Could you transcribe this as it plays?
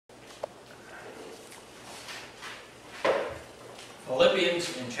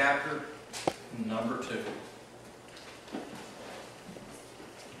Philippians in chapter number 2.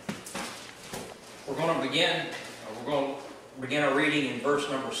 We're going to begin our reading in verse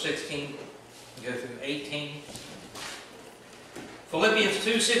number 16 and go through 18. Philippians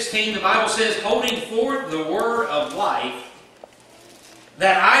 2:16, the Bible says, holding forth the word of life,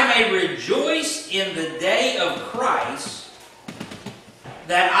 that I may rejoice in the day of Christ,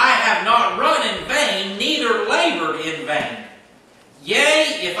 that I have not run in vain, neither labored in vain.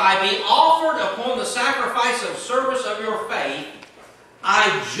 Yea, if I be offered upon the sacrifice of service of your faith,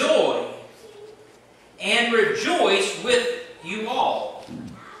 I joy and rejoice with you all.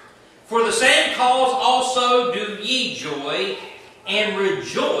 For the same cause also do ye joy and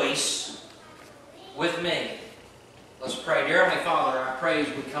rejoice with me. Let's pray. Dear Heavenly Father, I pray as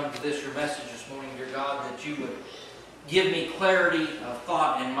we come to this, your message this morning, dear God, that you would give me clarity of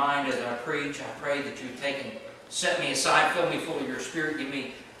thought and mind as I preach. I pray that you've set me aside, fill me full of your Spirit, give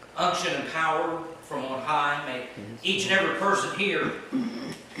me unction and power from on high. May each and every person here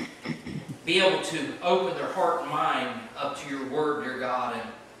be able to open their heart and mind up to your word, dear God, and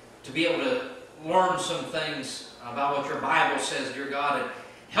to be able to learn some things about what your Bible says, dear God, and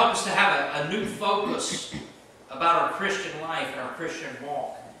help us to have a new focus about our Christian life and our Christian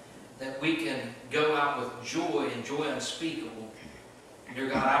walk, that we can go out with joy and joy unspeakable. Dear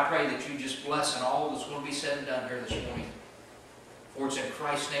God, I pray that you just bless in all that's going to be said and done here this morning. For it's in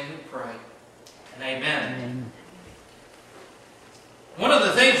Christ's name we pray. And amen. Amen. One of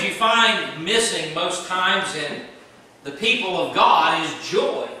the things you find missing most times in the people of God is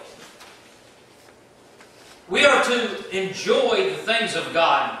joy. We are to enjoy the things of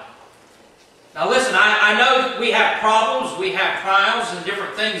God. Now listen, I know that we have problems, we have trials and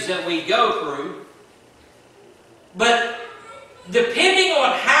different things that we go through. But depending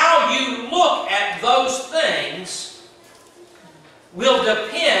on how you look at those things will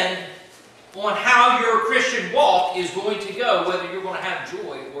depend on how your Christian walk is going to go, whether you're going to have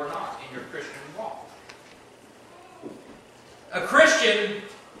joy or not in your Christian walk. A Christian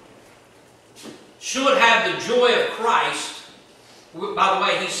should have the joy of Christ, by the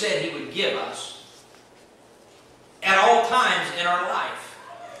way, he said he would give us, at all times in our life.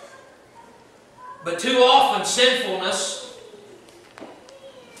 But too often sinfulness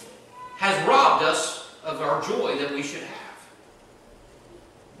has robbed us of our joy that we should have.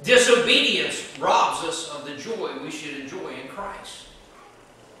 Disobedience robs us of the joy we should enjoy in Christ.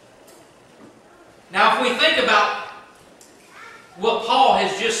 Now, if we think about what Paul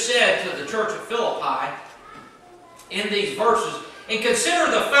has just said to the church of Philippi in these verses, and consider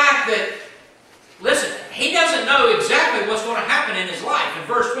the fact that, listen, he doesn't know exactly what's going to happen in his life. In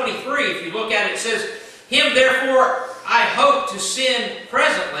verse 23, if you look at it, it says, him therefore I hope to send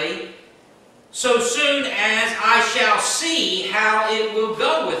presently, so soon as I shall see how it will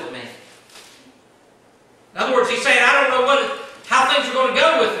go with me. In other words, he's saying, I don't know how things are going to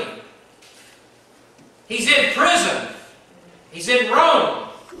go with me. He's in prison. He's in Rome.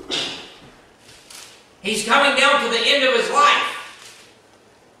 He's coming down to the end of his life.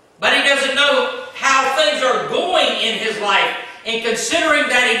 But he doesn't know how things are going in his life. And considering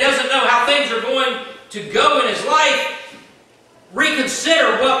that he doesn't know how things are going to go in his life,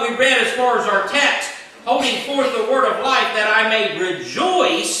 reconsider what we read as far as our text, holding forth the word of life, that I may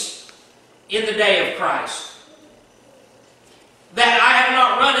rejoice in the day of Christ. That I have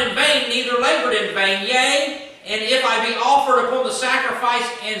not run in vain, neither labored in vain. Yea, and if I be offered upon the sacrifice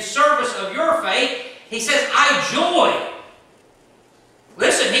and service of your faith, he says, I joy.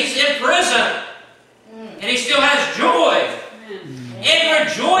 Listen, he's in prison, and he still has joy. And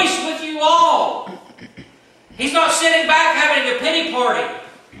rejoice with you all. He's not sitting back having a pity party.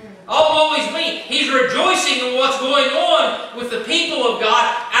 Oh, woe is me. He's rejoicing in what's going on with the people of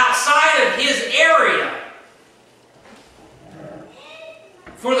God outside of his area.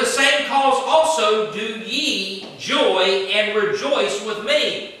 For the same cause also do ye joy and rejoice with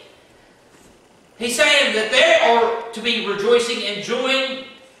me. He's saying that they are to be rejoicing and joying,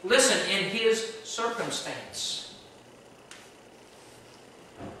 listen, in his circumstance.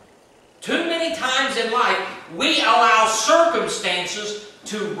 Too many times in life, we allow circumstances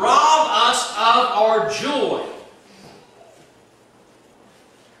to rob us of our joy,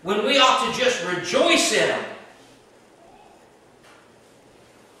 when we ought to just rejoice in them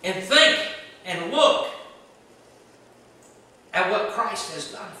and think and look at what Christ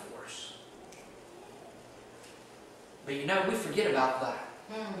has done for us. But you know, we forget about that.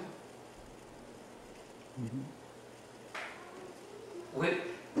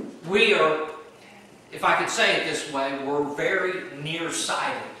 We are, if I could say it this way, we're very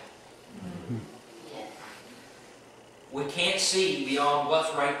nearsighted. we can't see beyond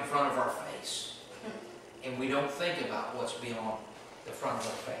what's right in front of our face. And we don't think about what's beyond the front of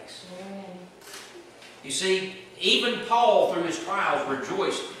our face. You see, even Paul, through his trials,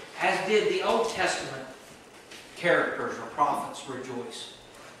 rejoiced, as did the Old Testament characters or prophets rejoice.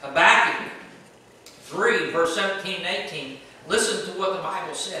 Habakkuk 3, verse 17 and 18, listen to what the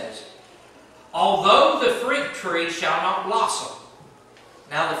Bible says. Although the fig tree shall not blossom.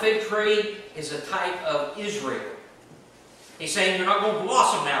 Now the fig tree is a type of Israel. He's saying you're not going to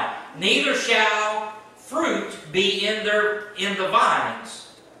blossom now. Neither shall fruit be in the vines.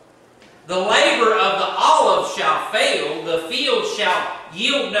 The labor of the olive shall fail. The field shall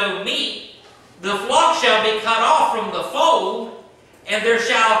yield no meat. The flock shall be cut off from the fold. And there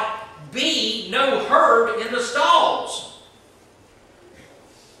shall be no herd in the stalls.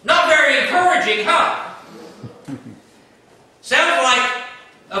 Not very encouraging, huh? Sounds like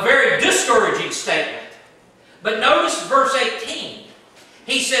a very discouraging statement. But notice verse 18.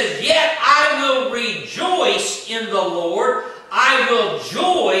 He says, yet I will rejoice in the Lord. I will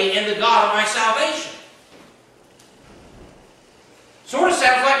joy in the God of my salvation. Sort of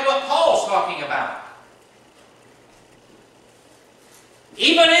sounds like what Paul's talking about.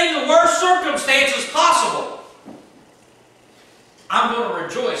 Even in the worst circumstances possible, I'm going to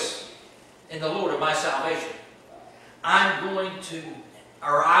rejoice in the Lord of my salvation. I will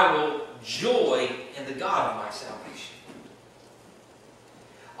joy in the God of my salvation.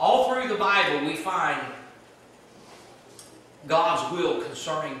 All through the Bible we find God's will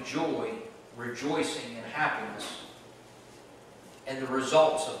concerning joy, rejoicing, and happiness, and the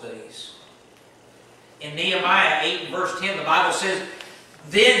results of these. In Nehemiah 8 verse 10, the Bible says,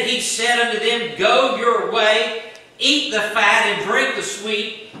 then he said unto them, go your way, eat the fat and drink the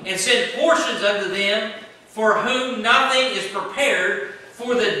sweet, and send portions unto them for whom nothing is prepared,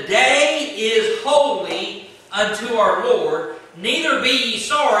 for the day is holy unto our Lord. Neither be ye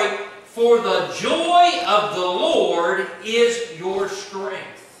sorry, for the joy of the Lord is your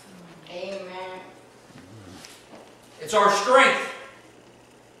strength. Amen. It's our strength.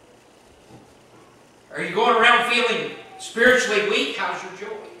 Are you going around feeling spiritually weak? How's your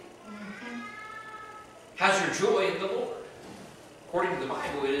joy? How's your joy in the Lord? According to the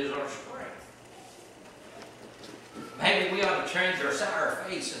Bible, it is our strength. Maybe we ought to change our sour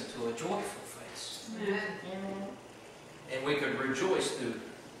face into a joyful face. Amen. And we could rejoice through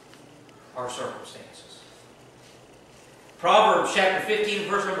our circumstances. Proverbs chapter 15,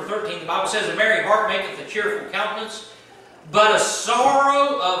 verse number 13, the Bible says, a merry heart maketh a cheerful countenance, but a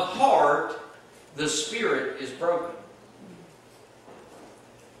sorrow of heart, the spirit is broken.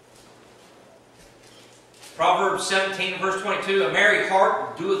 Proverbs 17, verse 22, a merry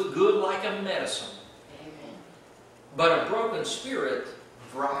heart doeth good like a medicine, Amen. but a broken spirit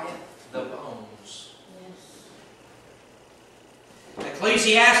drieth the bones. Yes.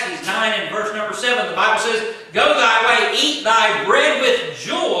 Ecclesiastes 9 and verse number 7, the Bible says, go thy way, eat thy bread with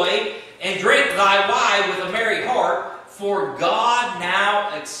joy, and drink thy wine with a merry heart, for God now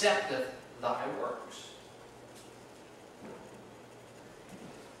accepteth thy works.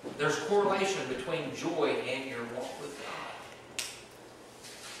 There's correlation between joy and your walk with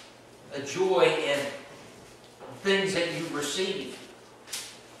God. A joy in things that you receive.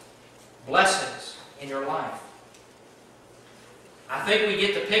 Blessings in your life. I think we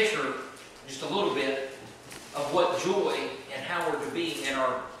get the picture just a little bit of what joy and how we're to be in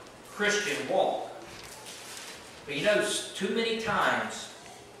our Christian walk. But you know, too many times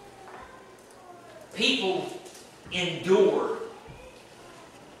people endure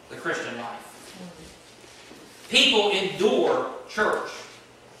the Christian life. People endure church.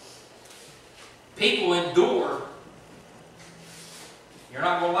 People endure, you're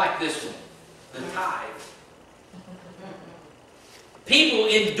not going to like this one, the tithe. People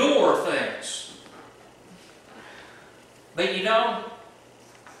endure things. But you know,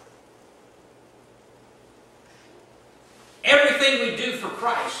 everything we do for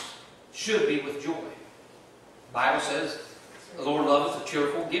Christ should be with joy. The Bible says, the Lord loveth a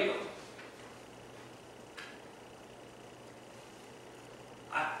cheerful giver.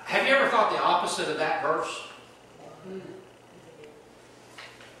 Have you ever thought the opposite of that verse?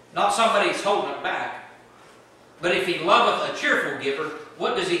 Not somebody's holding it back. But if he loveth a cheerful giver,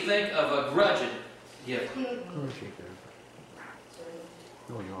 what does he think of a grudging giver?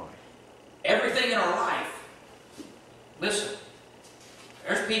 Everything in our life. Listen.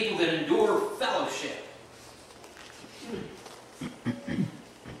 There's people that endure fellowship.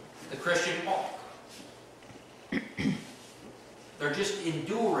 The Christian walk. They're just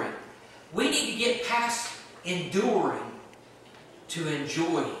enduring. We need to get past enduring to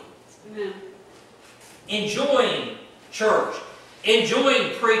enjoying. Amen. Enjoying church,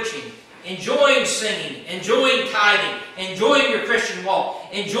 enjoying preaching, enjoying singing, enjoying tithing, enjoying your Christian walk,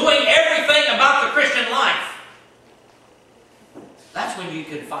 enjoying everything about the Christian life, that's when you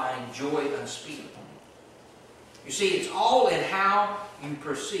can find joy unspeakable. You see, it's all in how you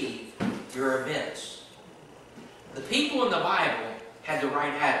perceive your events. The people in the Bible had the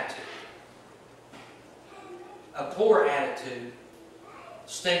right attitude. A poor attitude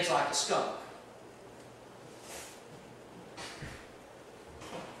stinks like a skunk.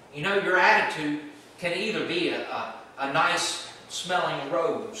 You know, your attitude can either be a nice smelling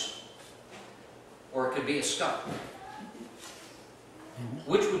rose, or it could be a skunk.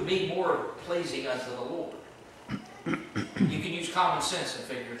 Which would be more pleasing unto the Lord? You can use common sense and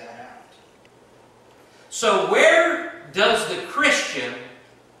figure that out. So where does the Christian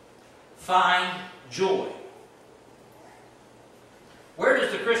find joy? Where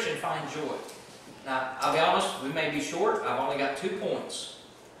does the Christian find joy? Now, I'll be honest, we may be short. I've only got 2 points.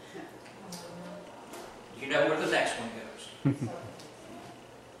 You know where the next one goes.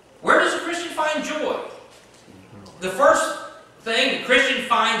 Where does the Christian find joy? The first thing, the Christian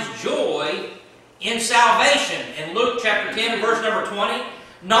finds joy in salvation. In Luke chapter 10, verse number 20,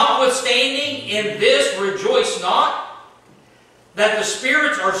 notwithstanding in this rejoice not, that the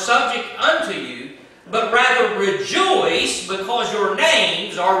spirits are subject unto you, but rather rejoice because your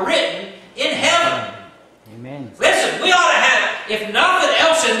names are written in heaven. Amen. Listen, we ought to have, if nothing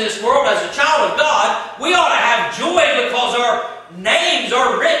else in this world as a child of God, we ought to have joy because our names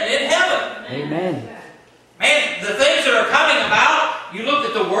are written in heaven. Amen. Man, the things that are coming about, you look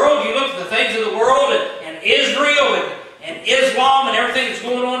at the world, you look at the things of the world, and Israel, and Islam, and everything that's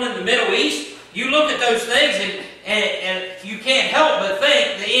going on in the Middle East, you look at those things, and you can't help but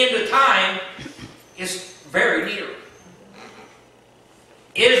think the end of time is very near.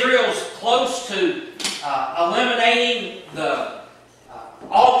 Israel's close to eliminating the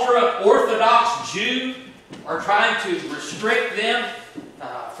ultra-Orthodox Jew, or trying to restrict them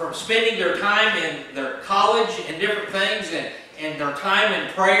from spending their time in their college and different things, and their time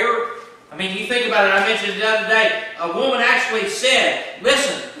in prayer. I mean, you think about it, I mentioned it the other day, a woman actually said,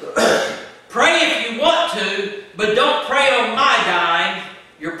 listen, pray if you want to, but don't pray on my dime.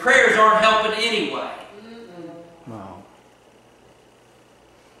 Your prayers aren't helping anyway. Wow.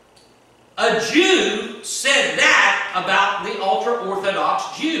 A Jew said that about the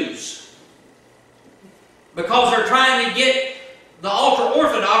ultra-Orthodox Jews. Because they're trying to get the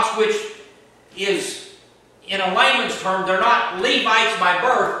ultra-Orthodox, which is, in a layman's term, they're not Levites by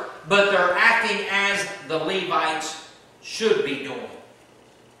birth, but they're acting as the Levites should be doing.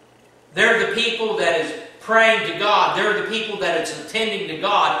 They're the people that is praying to God. They're the people that is attending to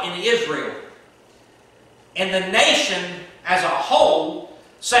God in Israel. And the nation as a whole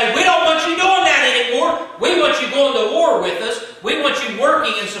say, we don't want you doing that anymore. We want you going to war with us. We want you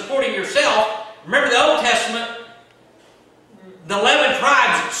working and supporting yourself. Remember the Old Testament, the 11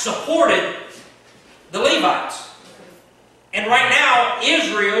 tribes supported the Levites. And right now,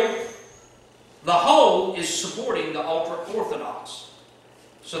 Israel, the whole, is supporting the ultra-Orthodox.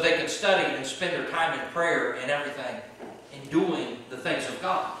 So they can study and spend their time in prayer and everything, and doing the things of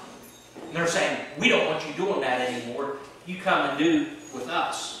God. And they're saying, we don't want you doing that anymore. You come and do with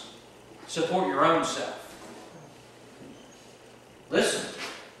us. Support your own self. Listen.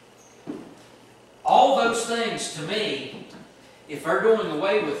 All those things, to me, if they're doing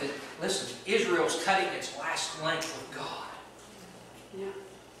away with it, listen, Israel's cutting its last link with God. Yeah.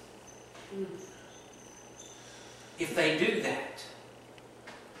 If they do that,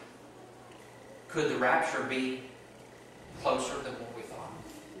 could the rapture be closer than what we thought?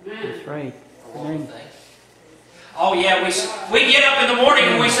 That's right. Or what we think? Oh yeah, we get up in the morning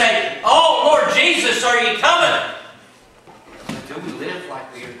and we say, oh Lord Jesus, are you coming? But do we live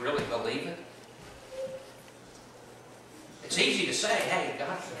like we really believe it? It's easy to say, hey,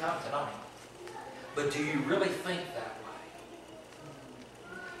 God can come tonight. But do you really think that way?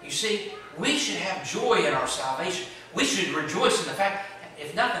 You see, we should have joy in our salvation. We should rejoice in the fact,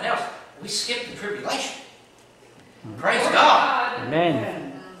 if nothing else, we skipped the tribulation. Praise God.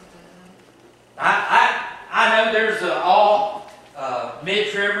 Amen. I know there's all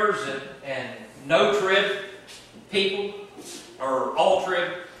mid-tribbers and no-trib people, or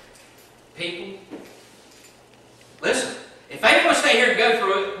all-trib people. Listen, if they want to stay here and go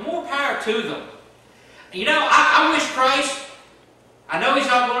through it, more power to them. You know, I wish Christ, I know He's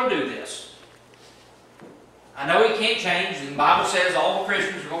not going to do this. I know He can't change. The Bible says all the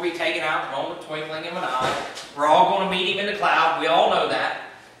Christians are going to be taken out in the moment, twinkling of an eye. We're all going to meet Him in the cloud. We all know that.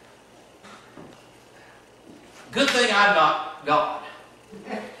 Good thing I'm not God.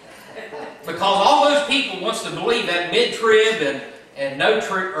 Because all those people wants to believe that mid-trib and no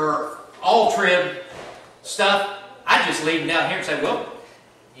trib or all trib stuff, I just leave them down here and say, well,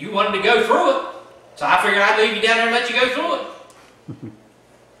 you wanted to go through it, so I figured I'd leave you down there and let you go through it.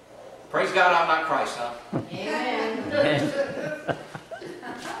 Praise God, I'm not Christ, huh? Amen.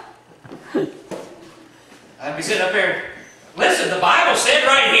 I'd be sitting up there. Listen, the Bible said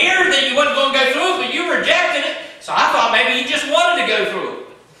right here that you wasn't going to go through it, but you rejected it. So I thought maybe you just wanted to go through it.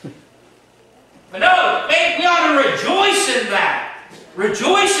 But no, man, we ought to rejoice in that.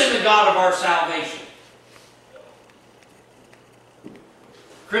 Rejoice in the God of our salvation.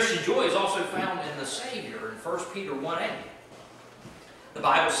 Christian joy is also found in the Savior in 1 Peter 1:8. The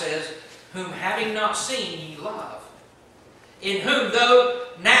Bible says, whom having not seen ye love, in whom though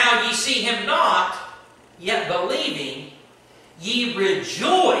now ye see him not, yet believing, ye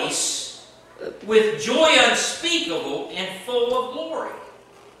rejoice with joy unspeakable and full of glory.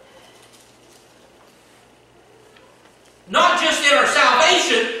 Not just in our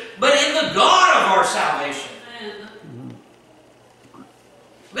salvation, but in the God of our salvation.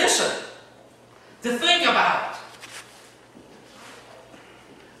 Listen, to think about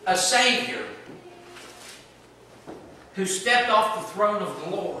a Savior who stepped off the throne of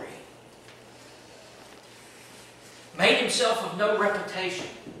glory, made himself of no reputation,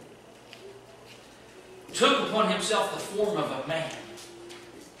 took upon himself the form of a man,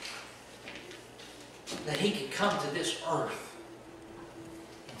 that he could come to this earth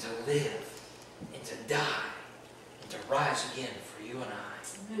and to live and to die and to rise again for you and I.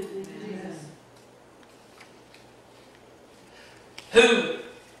 Yes. Who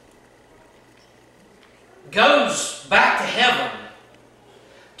goes back to heaven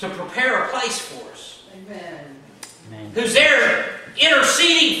to prepare a place for us. Amen. Amen. Who's there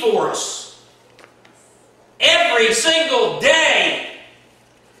interceding for us every single day,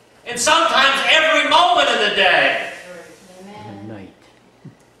 and sometimes every moment of the day. Amen. Good night.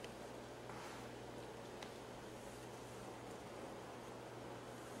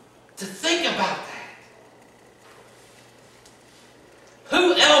 To think about that.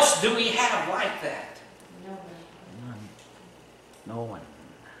 Who else do we have like that? None. No one.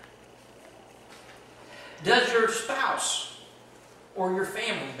 Does your spouse or your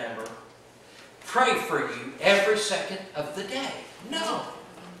family member pray for you every second of the day? No.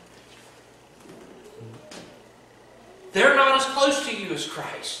 They're not as close to you as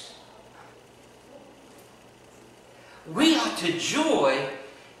Christ. We ought to joy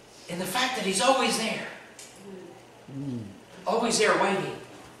in the fact that He's always there. Always there waiting.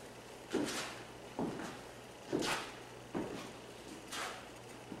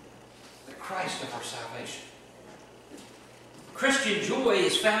 The Christ of our salvation. Christian joy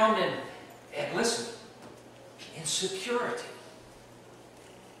is found in, and listen, in security.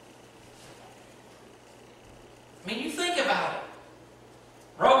 I mean, you think about it.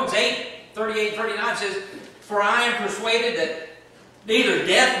 Romans 8:38-39 says, for I am persuaded that neither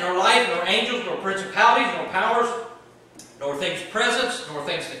death, nor life, nor angels, nor principalities, nor powers, nor things present, nor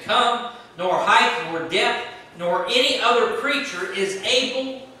things to come, nor height, nor depth, nor any other creature is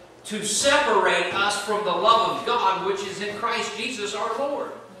able to separate us from the love of God which is in Christ Jesus our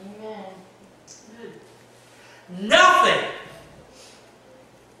Lord. Amen. Nothing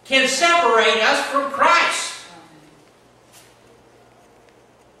can separate us from Christ.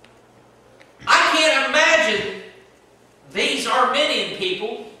 I can't imagine these Arminian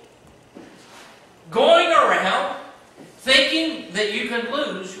people going around thinking that you can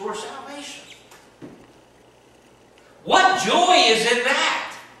lose your salvation. What joy is in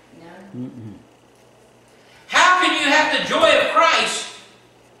that? No. How can you have the joy of Christ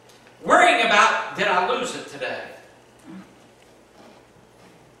worrying about, did I lose it today?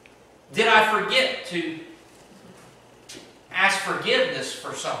 Did I forget to ask forgiveness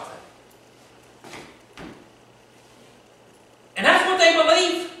for something? And that's what they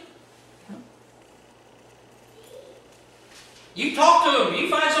believe. You talk to them, you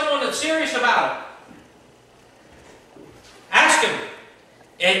find someone that's serious about it. Ask them,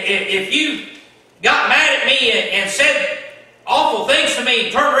 if you got mad at me and said awful things to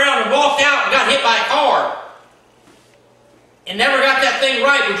me, turned around and walked out and got hit by a car, and never got that thing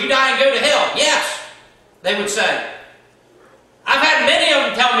right, would you die and go to hell? Yes, they would say. I've had many of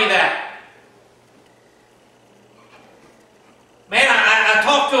them tell me that. Man, I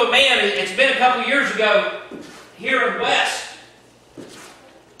talked to a man, it's been a couple years ago, here in West,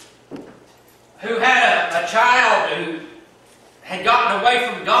 who had a child who had gotten away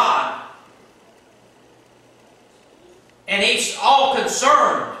from God. And he's all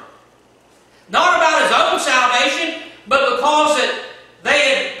concerned. Not about his own salvation, but because they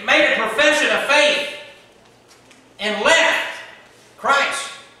had made a profession of faith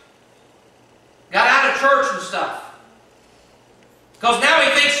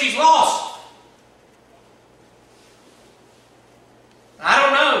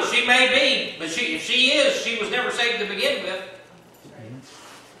may be, but if she is, she was never saved to begin with.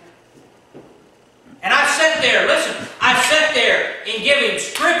 And I sat there, listen, I sat there and give him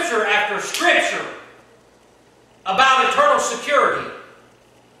scripture after scripture about eternal security.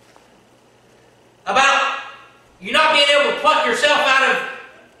 About you not being able to pluck yourself out of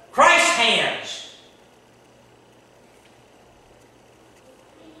Christ's hands.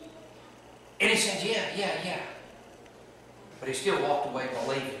 And he said, yeah. But he still walked away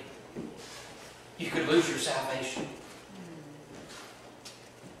believing. You could lose your salvation.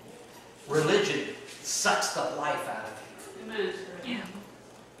 Religion sucks the life out of you. Amen. Yeah.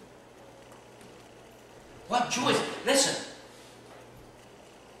 What joy. Listen.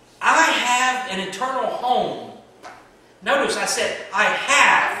 I have an eternal home. Notice I said, I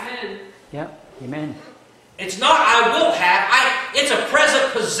have. Amen. Yep. Amen. It's not I will have. It's a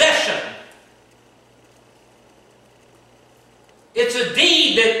present possession. It's a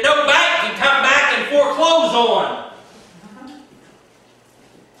deed that no bank can come back and foreclose on.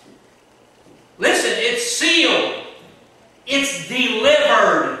 Listen, it's sealed. It's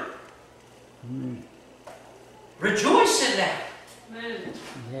delivered. Rejoice in that. Amen.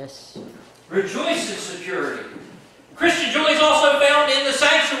 Yes. Rejoice in security. Christian joy is also found in the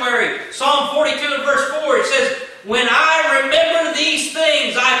sanctuary. Psalm 42 and verse 4, it says, when I remember these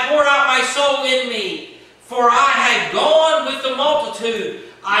things, I pour out my soul in me. For I had gone with the multitude.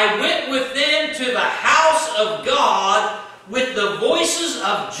 I went with them to the house of God with the voices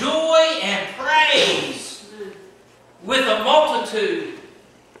of joy and praise. With a multitude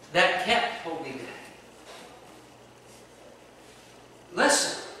that kept holy day.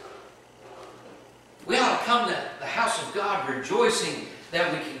 Listen, we ought to come to the house of God rejoicing that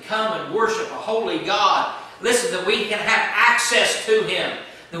we can come and worship a holy God. Listen, that we can have access to Him.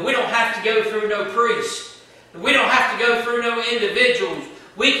 That we don't have to go through no priest. That we don't have to go through no individuals.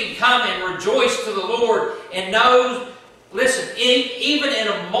 We can come and rejoice to the Lord and know, listen, even in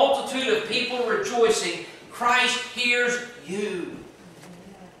a multitude of people rejoicing, Christ hears you.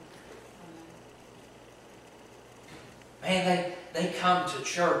 Man, they come to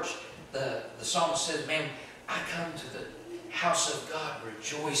church. The psalmist says, man, I come to the house of God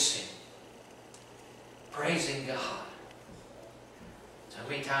rejoicing, praising God. So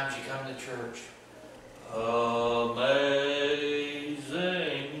many times you come to church, amazing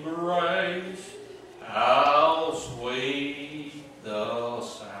grace, how sweet the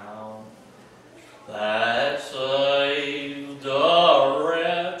sound that saved a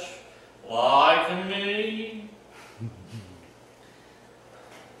wretch like me.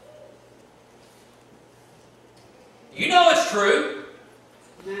 You know it's true.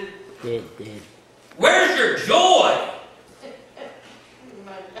 Did. Where's your joy?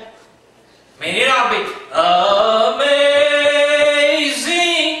 I mean, it ought to be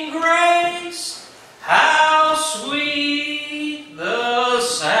amazing grace, how sweet the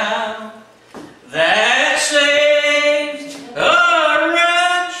sound that saved a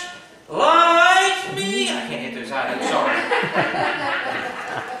wretch like me. I can't hit those high notes, sorry.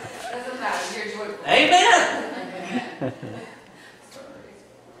 Doesn't matter. You're joyful. Amen.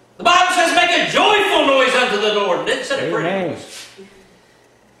 The Bible says, make a joyful noise unto the Lord. It didn't say a pretty Amen. noise.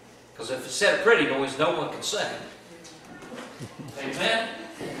 Because if it said a pretty noise, no one can sing. Amen?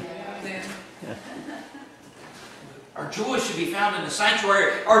 Amen. Our joy should be found in the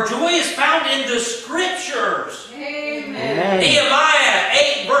sanctuary. Our joy is found in the Scriptures. Amen. Nehemiah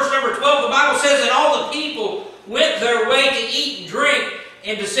 8, verse number 12, the Bible says, and all the people went their way to eat and drink,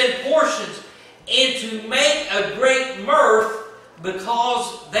 and to send portions, and to make a great mirth,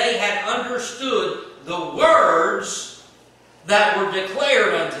 because they had understood the words that were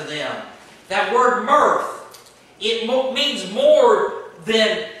declared unto them. That word mirth, it means more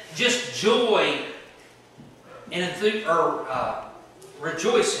than just joy and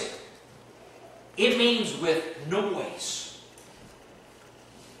rejoicing. It means with noise.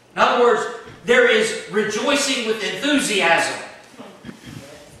 In other words, there is rejoicing with enthusiasm.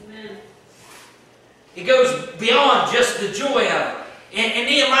 It goes beyond just the joy of it. And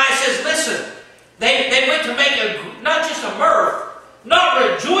Nehemiah says, listen, they went to make not just a mirth, not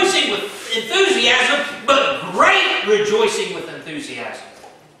rejoicing with enthusiasm, but great rejoicing with enthusiasm.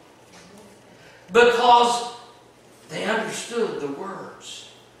 Because they understood the words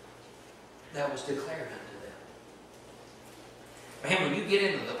that was declared unto them. Man, when you get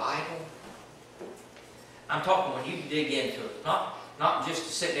into the Bible, I'm talking when you dig into it, not just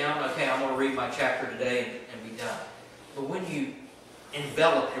to sit down, okay, I'm going to read my chapter today and be done. But when you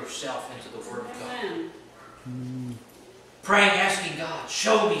envelop yourself into the Word of God. Praying, asking God,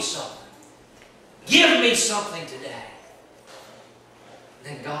 show me something. Give me something today.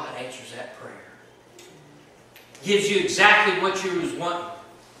 And then God answers that prayer. Gives you exactly what you was wanting.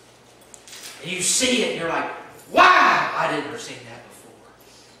 And you see it and you're like, wow, I didn't ever seen that before.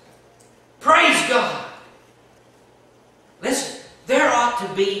 Praise God. Listen, there ought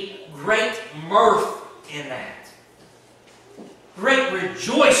to be great mirth in that. Great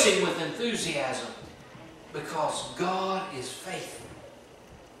rejoicing with enthusiasm. Because God is faithful.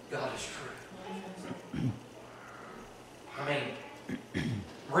 God is true. I mean,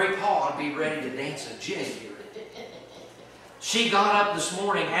 Marie Paul ought to be ready to dance a jig here. She got up this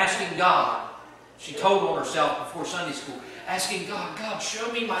morning asking God. She told on herself before Sunday school, asking God, God,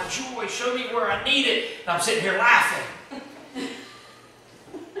 show me my joy. Show me where I need it. And I'm sitting here laughing.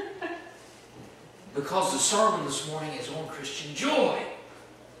 Because the sermon this morning is on Christian joy.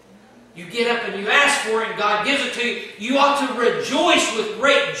 You get up and you ask for it and God gives it to you. You ought to rejoice with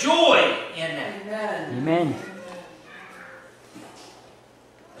great joy in that. Amen. Amen.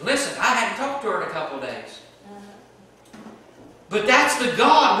 Listen, I hadn't talked to her in a couple of days. But that's the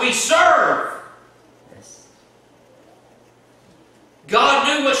God we serve. Yes. God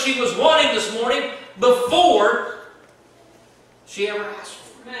knew what she was wanting this morning before she ever asked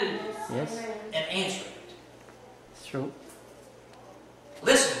for it. Amen. Yes. And answered it. It's true.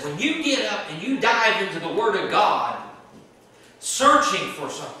 Listen, when you get up and you dive into the Word of God, searching for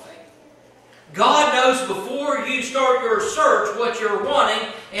something, God knows before you start your search what you're wanting,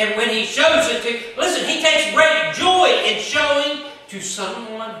 and when He shows it to you, listen, He takes great joy in showing to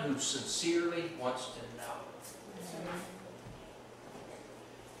someone who sincerely wants to know.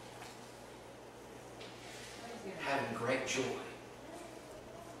 Having great joy.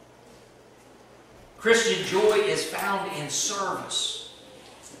 Christian joy is found in service.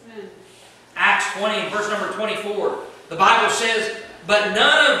 Amen. Acts 20, verse number 24. The Bible says, but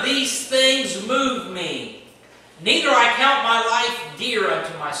none of these things move me, neither I count my life dear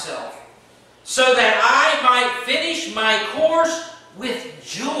unto myself, so that I might finish my course with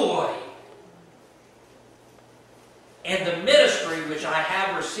joy, and the ministry which I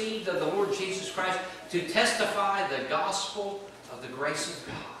have received of the Lord Jesus Christ, to testify the gospel of the grace of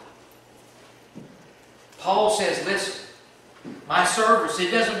God. Paul says, listen, my service,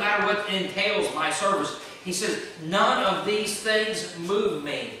 it doesn't matter what entails my service. He says, none of these things move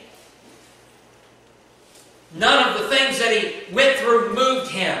me. None of the things that he went through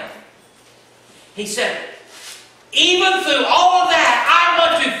moved him. He said, even through all of that, I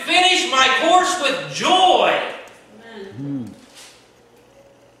want to finish my course with joy. Amen.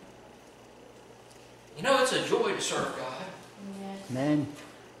 You know, it's a joy to serve God. Amen.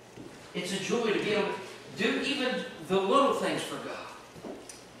 It's a joy to be able to do even the little things for God.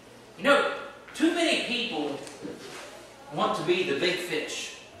 You know, too many people want to be the big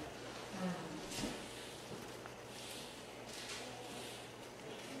fish.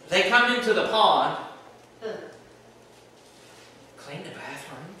 They come into the pond, clean the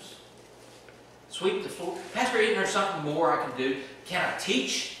bathrooms, sweep the floor. Pastor, isn't there something more I can do? Can I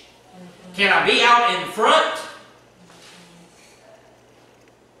teach? Can I be out in front?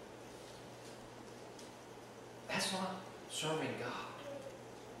 That's not serving God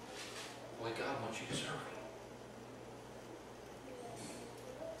the way God wants you to serve Him.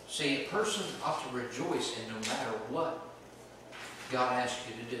 See, a person ought to rejoice in no matter what God asks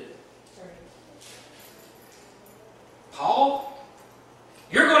you to do. Paul,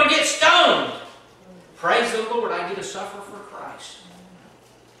 you're going to get stoned. Praise the Lord, I get to suffer for Christ.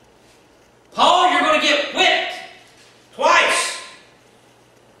 Paul, you're going to get whipped twice.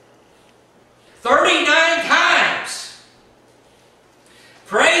 39 times.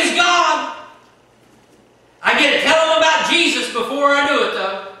 Praise God. I get to tell them about Jesus before I do it,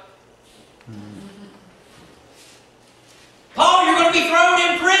 though. Paul, you're going to be thrown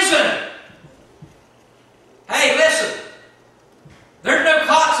in prison. Hey, listen. There's no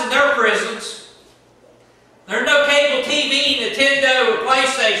cots in their prisons. There's no cable TV, Nintendo, or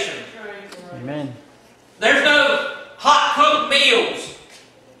PlayStation. Amen. There's no hot cooked meals.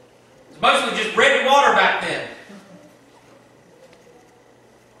 It's mostly just bread and water back then.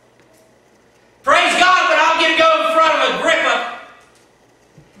 Praise God, but I'll get to go in front of Agrippa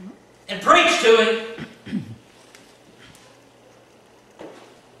and preach to him.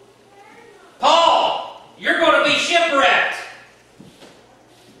 Paul, you're going to be shipwrecked.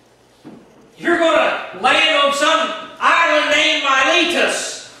 You're going to land on some island named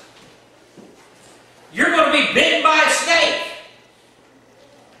Miletus. You're going to be bitten by a snake.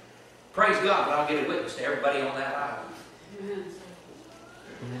 Praise God, but I'll get a witness to everybody on that island.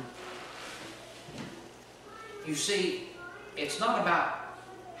 Amen. You see, it's not about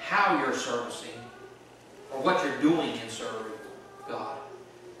how you're servicing or what you're doing in serving God.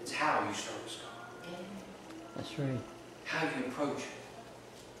 how you service God. That's right. How you approach it.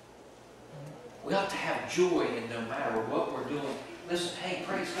 We ought to have joy in no matter what we're doing. Listen, hey,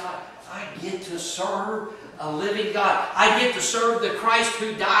 praise God. I get to serve a living God. I get to serve the Christ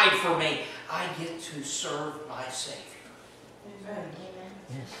who died for me. I get to serve my Savior. Amen.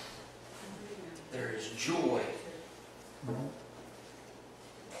 Yes. There is joy.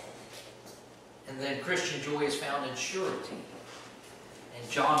 And then Christian joy is found in surety. In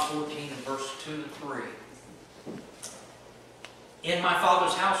John 14 and verse 2 and 3. In my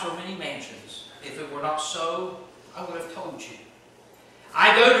Father's house are many mansions. If it were not so, I would have told you.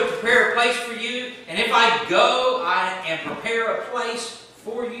 I go to prepare a place for you, and if I go and prepare a place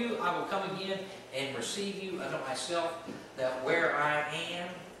for you, I will come again and receive you unto myself, that where I am,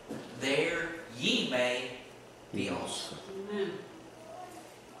 there ye may be also. Amen.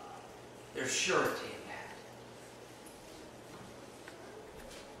 There's surety in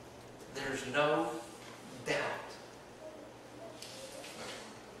that. There's no doubt.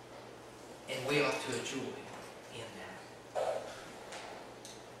 And we ought to enjoy in that.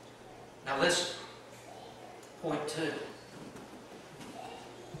 Now listen. Point 2.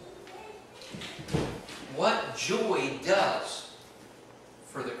 What joy does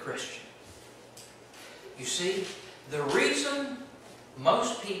for the Christian. You see, the reason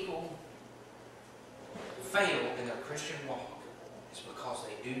most people fail in their Christian walk is because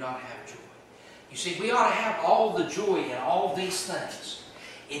they do not have joy. You see, we ought to have all the joy in all these things.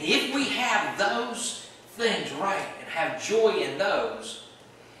 And if we have those things right and have joy in those,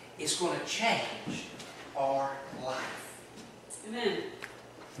 it's going to change our life. Amen.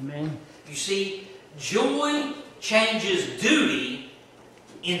 Amen. You see, joy changes duty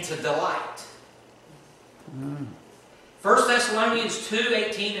into delight. 1 Thessalonians 2,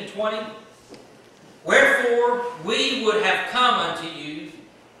 18 and 20. Wherefore we would have come unto you,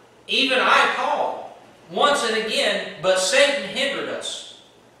 even I, Paul, once and again, but Satan hindered us.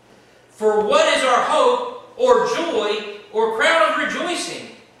 For what is our hope, or joy, or crown of rejoicing?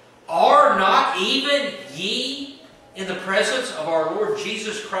 Are not even ye in the presence of our Lord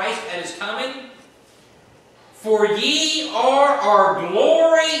Jesus Christ at His coming? For ye are our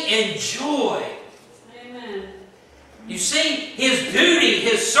glory and joy. Amen. You see, his duty,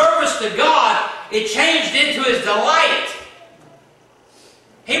 his service to God, it changed into his delight.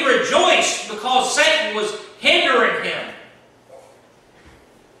 He rejoiced because Satan was hindering him.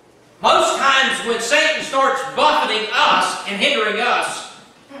 Most times when Satan starts buffeting us and hindering us,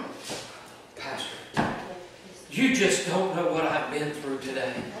 Pastor, you just don't know what I've been through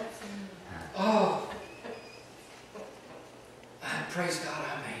today. Oh, praise God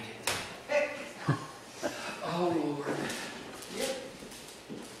I made it. Oh, Lord.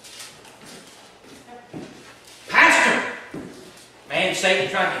 Pastor! Man, Satan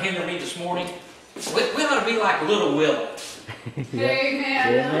tried to hinder me this morning. We ought to be like little Willie. Amen.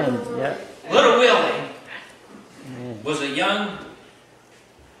 Amen. Yeah. Little Willie Amen. was a young,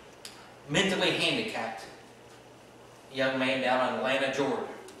 mentally handicapped young man down in Atlanta, Georgia.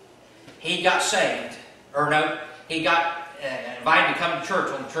 He got saved, or no, he got invited to come to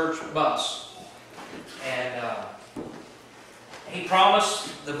church on the church bus. And he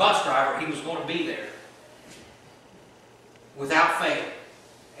promised the bus driver he was going to be there without fail.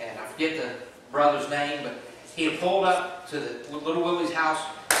 And I forget the brother's name, but he had pulled up to the little Willie's house,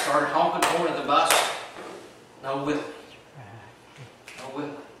 started honking the horn of the bus. No Willie. No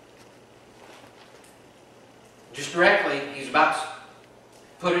Willie. Just directly, he's about to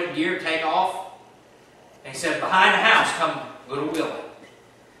put it in gear, take off. And he said, behind the house come little Willie,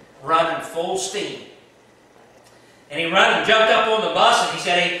 running full steam. And he ran and jumped up on the bus, and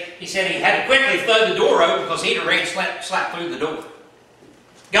he said he had to quickly throw the door open because he'd already slapped through the door.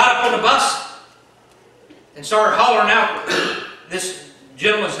 Got up on the bus and started hollering out this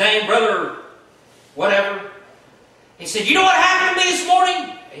gentleman's name, brother, whatever. He said, you know what happened to me this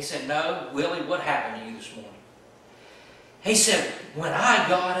morning? He said, no, Willie, what happened to you this morning? He said, when I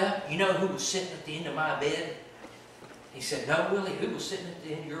got up, you know who was sitting at the end of my bed? He said, no, Willie, who was sitting at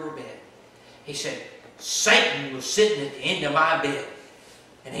the end of your bed? He said, Satan was sitting at the end of my bed.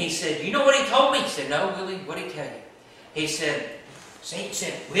 And he said, you know what he told me? He said, no, Willie, what did he tell you? He said, Satan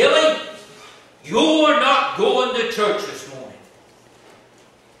said, Willie, you're not going to church this morning.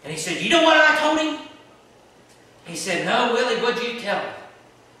 And he said, you know what I told him? He said, no, Willie, what did you tell him?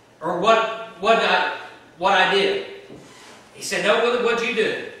 Or what I did? He said, no, Willie, what did you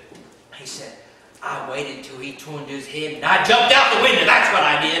do? He said, I waited till he turned his head and I jumped out the window. That's what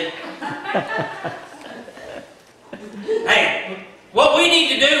I did. Hey, what we need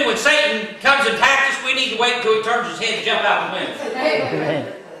to do when Satan comes and attacks us, we need to wait until he turns his head and jump out the window.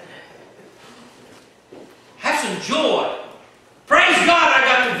 Amen. joy. Praise God, I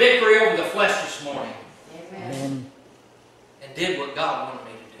got the victory over the flesh this morning. Amen. And did what God wanted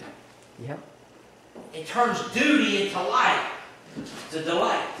me to do. Yep. It turns duty into life, to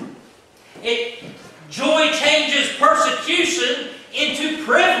delight. Joy changes persecution into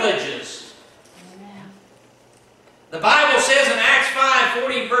privileges. The Bible says in Acts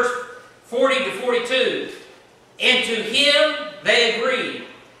 5, verse 40 to 42, and to him they agreed.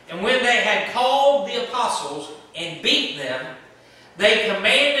 And when they had called the apostles and beat them, they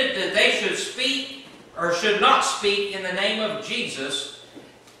commanded that they should speak or should not speak in the name of Jesus,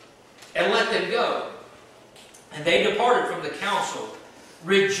 and let them go. And they departed from the council,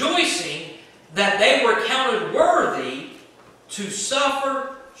 rejoicing that they were counted worthy to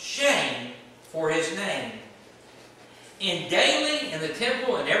suffer shame for his name. And daily in the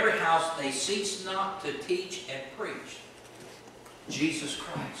temple and every house they ceased not to teach and preach Jesus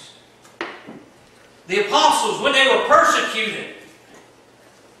Christ. The apostles, when they were persecuted,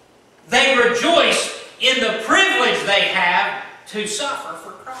 they rejoiced in the privilege they have to suffer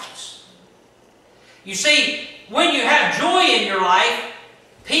for Christ. You see, when you have joy in your life,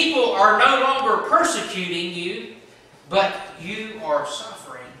 people are no longer persecuting you, but you are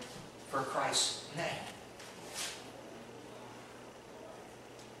suffering for Christ's name.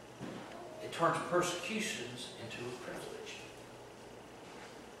 It turns persecutions into a privilege.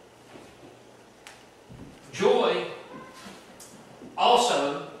 Joy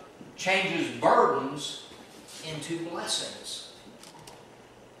also changes burdens into blessings.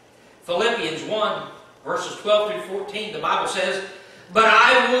 Philippians 1, verses 12 through 14, the Bible says, "But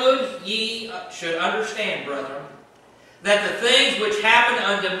I would ye should understand, brethren, that the things which happened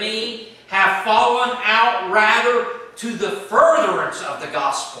unto me have fallen out rather to the furtherance of the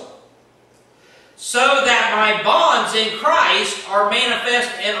gospel, so that my bonds in Christ are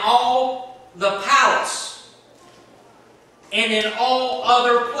manifest in all the palace and in all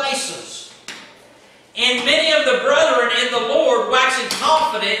other places. And many of the brethren in the Lord, waxing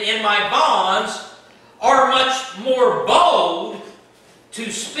confident in my bonds, are much more bold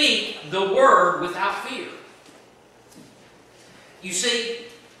to speak the word without fear." You see,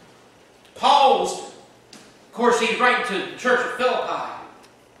 Paul's, of course, he's writing to the church of Philippi.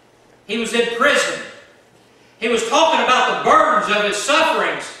 He was in prison. He was talking about the burdens of his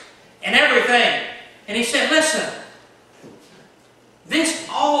sufferings and everything. And he said, listen, this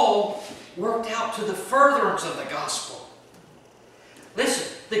all worked out to the furtherance of the gospel.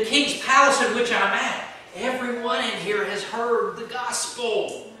 Listen, the king's palace in which I'm at, everyone in here has heard the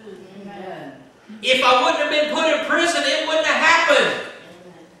gospel. Amen. If I wouldn't have been put in prison, it wouldn't have happened.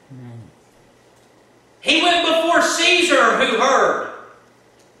 Amen. He went before Caesar, who heard.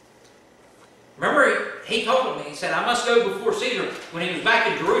 Remember, he told him, he said, I must go before Caesar. When he was back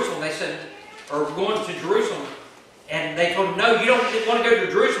in Jerusalem, they said, or going to Jerusalem, and they told him, no, you don't want to go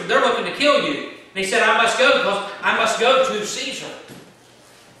to Jerusalem. They're looking to kill you. And he said, I must go because I must go to Caesar.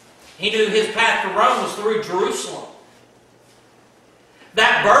 He knew his path to Rome was through Jerusalem.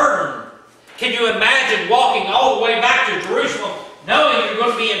 That burden. Can you imagine walking all the way back to Jerusalem, knowing you're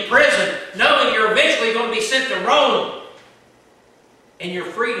going to be in prison, knowing you're eventually going to be sent to Rome, and your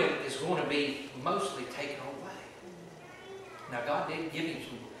freedom is going to be mostly taken away? Now, God did give him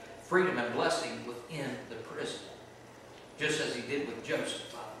some freedom and blessing within the prison, just as he did with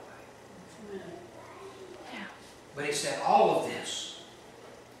Joseph, by the way. But he said, all of this,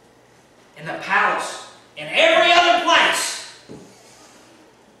 in the palace, in every other place,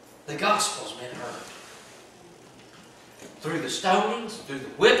 the gospel's been heard. Through the stonings, through the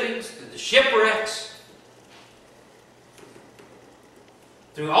whippings, through the shipwrecks,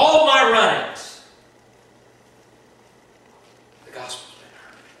 through all my runnings, the gospel's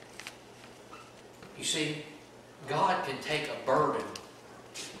been heard. You see, God can take a burden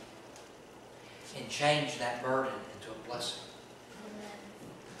and change that burden into a blessing.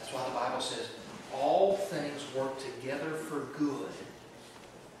 That's why the Bible says, all things work together for good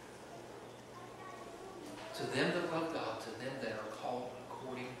to them that love God, to them that are called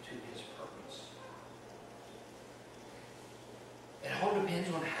according to his purpose. It all depends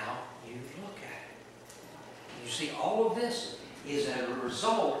on how you look at it. You see, all of this is a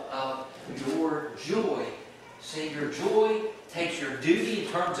result of your joy. See, your joy takes your duty and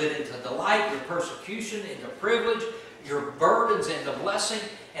turns it into delight, your persecution into privilege, your burdens into blessing,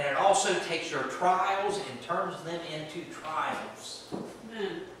 and it also takes your trials and turns them into triumphs.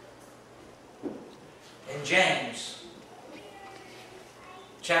 Amen. In James,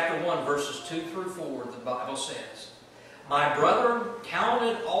 chapter 1, verses 2 through 4, the Bible says, My brethren, count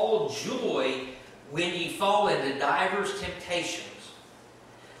it all joy when ye fall into divers temptations,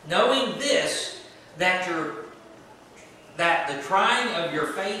 knowing this, that your that the trying of your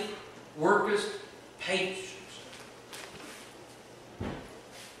faith worketh patience.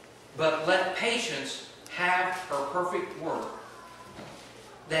 But let patience have her perfect work,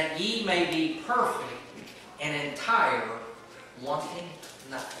 that ye may be perfect and entire, wanting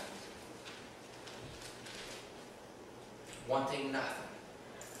nothing. Wanting nothing.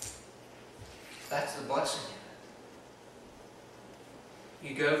 That's the blessing in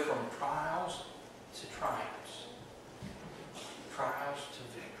it. You go from trials to triumphs. Trials to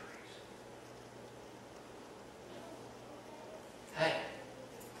victories. Hey,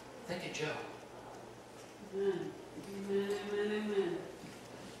 think of Job. Amen. Amen, amen, amen.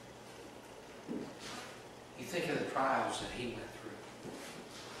 You think of the trials that he went through.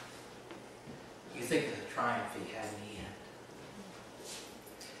 You think of the triumph he had in the end.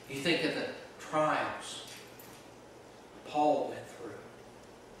 You think of the trials Paul went through.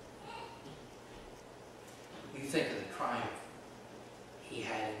 You think of the triumph he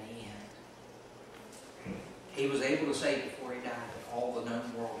had in the end. He was able to say before he died that all the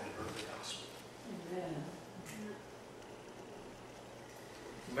known world had heard the gospel. Amen.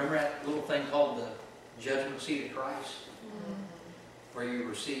 Remember that little thing called the judgment seat of Christ? Where you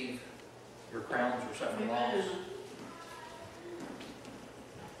receive your crowns or something lost.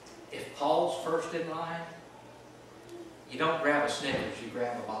 If Paul's first in line, you don't grab a Snickers, you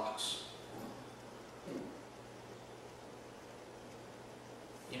grab a box.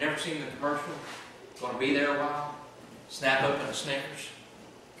 You never seen the commercial? Going to be there a while? Snap open a Snickers.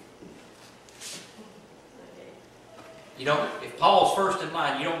 You don't. If Paul's first in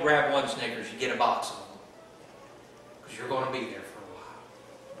line, you don't grab one Snickers, you get a box of them. Because you're going to be there for a while.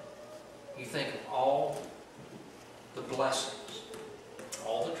 You think of all the blessings,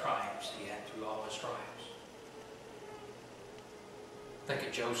 all the triumphs he had through all his trials. Think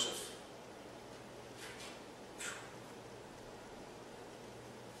of Joseph.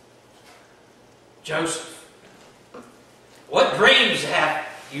 Joseph, what dreams have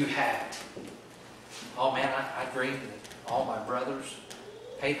you had? Oh man, I dreamed that all my brothers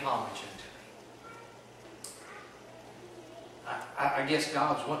paid homage unto me. I guess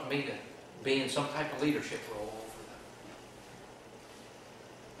God's wanting me to be in some type of leadership role over them.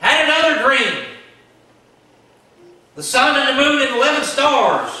 Had another dream. The sun and the moon and 11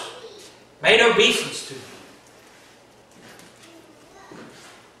 stars made obeisance to me.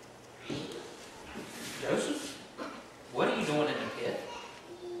 Joseph, what are you doing in the pit?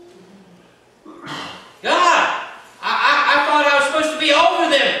 God, I thought I was supposed to be over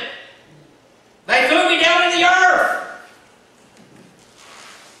them. They threw me down in the earth.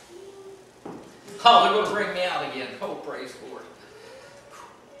 Oh, they're going to bring me out again. Oh, praise the Lord.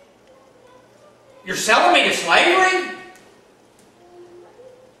 You're selling me to slavery?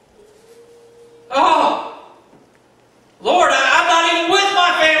 Oh, Lord, I'm not even with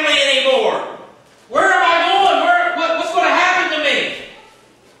my family anymore. Where am I going? What's going to happen to me?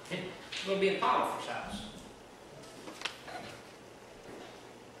 It's going to be in Potiphar's house.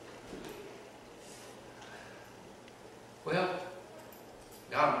 Well,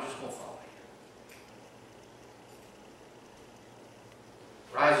 God, I'm just going to follow you.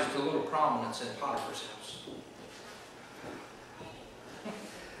 Rises to a little prominence in Potiphar's house.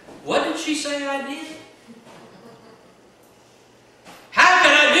 What did she say I did? How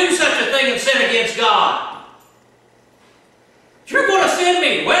can I do such a thing and sin against God? You're going to send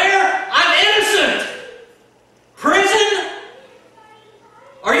me where? I'm innocent. Prison?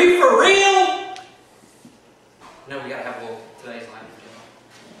 Are you for real? No, we got to have a little today's language.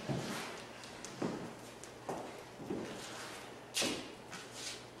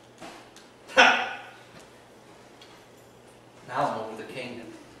 Now I'm over the kingdom.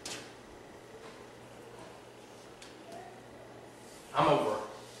 I'm over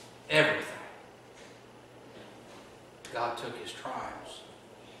everything. God took his trials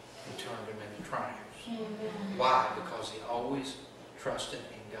and turned them into triumphs. Amen. Why? Because he always trusted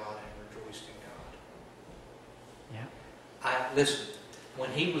in God and rejoiced in God. Yeah. Listen, when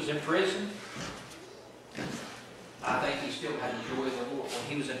he was in prison, I think he still had the joy of the Lord. When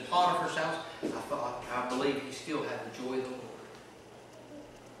he was in Potiphar's house, I believe he still had the joy of the Lord.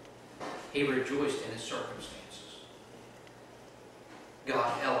 He rejoiced in his circumstances.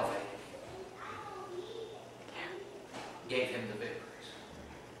 God elevated him. Gave him the victories.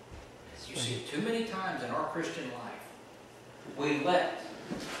 You see, too many times in our Christian life, we let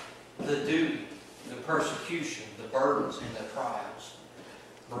the duty, the persecution, the burdens, and the trials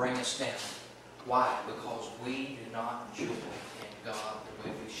bring us down. Why? Because we do not joy in God the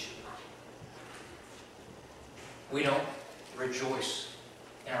way we should. We don't rejoice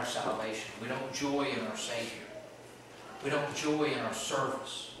in our salvation. We don't joy in our Savior. We don't joy in our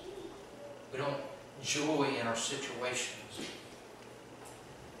service. We don't joy in our situations.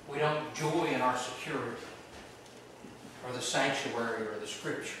 We don't joy in our security, or the sanctuary, or the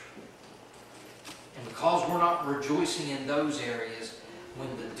Scripture. And because we're not rejoicing in those areas, when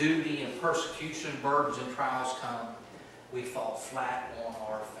the duty and persecution, burdens and trials come, we fall flat on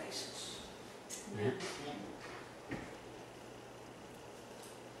our faces.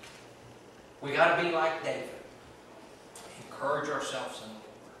 We got to be like David. Encourage ourselves in the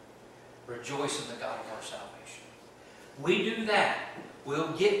Lord. Rejoice in the God of our salvation. We do that,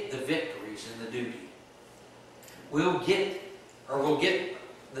 we'll get the victories in the duty. We'll get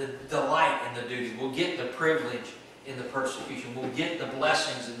the delight in the duty. We'll get the privilege in the persecution. We'll get the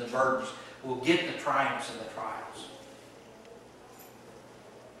blessings and the burdens. We'll get the triumphs and the trials.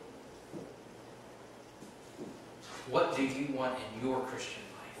 What do you want in your Christian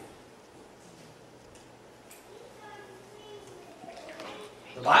life?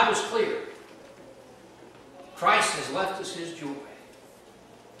 The Bible's clear. Christ has left us His joy.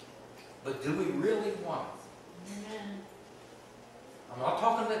 But do we really want it? Amen. I'm not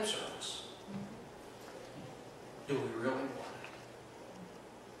talking lip service. Do we really want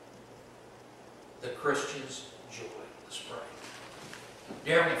it? The Christian's joy. Let's pray.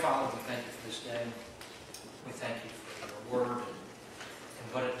 Dear Heavenly Father, we thank you for this day. We thank you for your word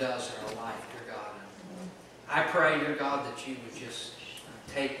and what it does in our life, dear God. And I pray, dear God, that you would just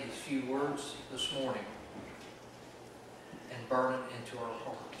take these few words this morning and burn it into our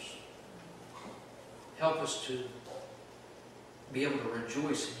hearts. Help us to be able to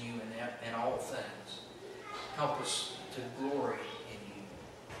rejoice in you in all things. Help us to glory in you.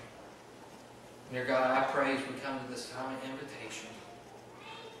 Dear God, I pray as we come to this time of invitation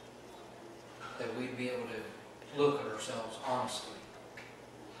that we'd be able to look at ourselves honestly.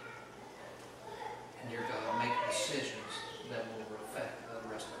 And dear God, make decisions that will affect the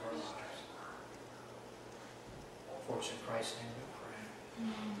rest of our lives. For it's in Christ's name we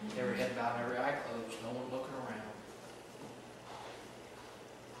pray. Every head bowed, every eye closed, no one looking around.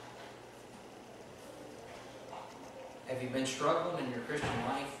 Have you been struggling in your Christian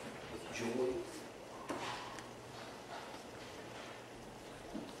life with joy?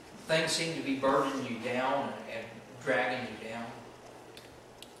 Things seem to be burdening you down and dragging you down.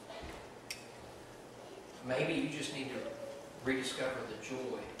 Maybe you just need to rediscover the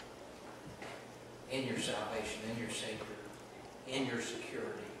joy in your salvation, in your Savior, in your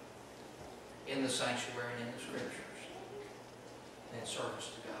security, in the sanctuary and in the Scriptures, and in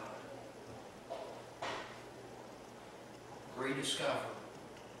service to God. Rediscover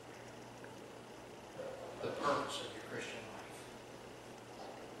the purpose of your Christian life.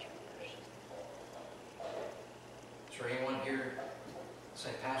 Is there anyone here say,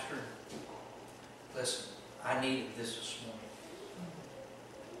 Pastor, listen, I needed this morning.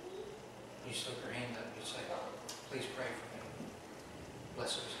 You slip your hand up and you say, please pray for me.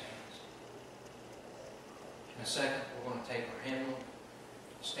 Bless those hands. In a second, we're going to take our hymnal,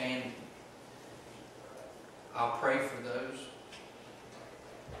 stand. I'll pray for those.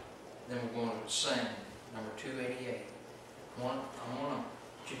 Then we're going to sing number 288. I want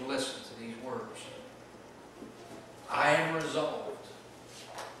you to listen to these words. I am resolved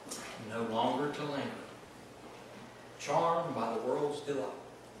no longer to linger, charmed by the world's delight.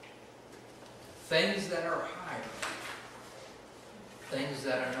 Things that are higher, things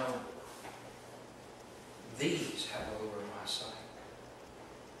that are noble, these have allured my sight.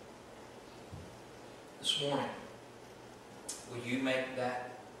 This morning, will you make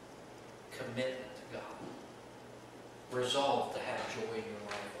that commitment to God? Resolve to have joy in your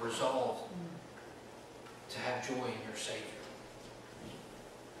life. Resolve to have joy in your Savior.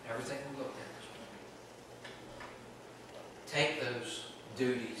 Everything we looked at this morning. Take those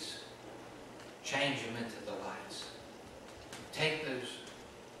duties, change them into delights. Take those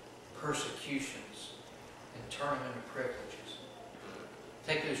persecutions and turn them into privileges.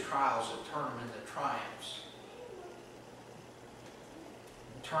 Take those trials and turn them into triumphs.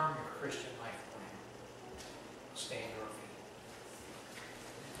 And turn your Christian life around. Stand to our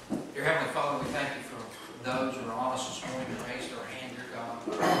feet. Dear Heavenly Father, we thank you for those who are honest this morning and raised their hand, dear God.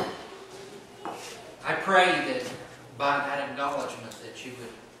 I pray that by that acknowledgement that you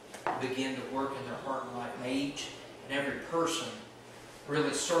would begin to work in their heart and life. May each and every person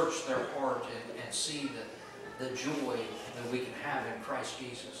really search their heart and see the joy that we can have in Christ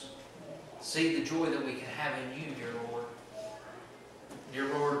Jesus. See the joy that we can have in you, dear Lord. Dear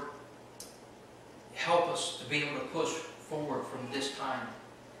Lord, help us to be able to push forward from this time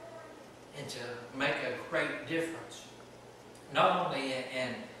and to make a great difference, not only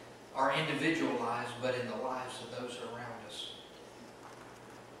in our individual lives, but in the lives of those around us.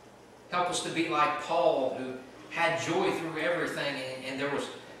 Help us to be like Paul, who had joy through everything, and there was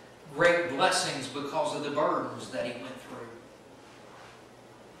great blessings because of the burdens that he went through.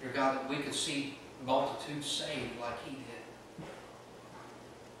 Dear God, that we could see multitudes saved like he did.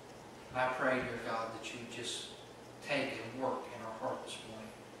 And I pray, dear God, that you just take and work in our heart this morning.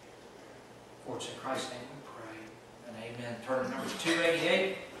 For it's in Christ's name we pray. And amen. Turn to Numbers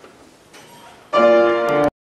 288.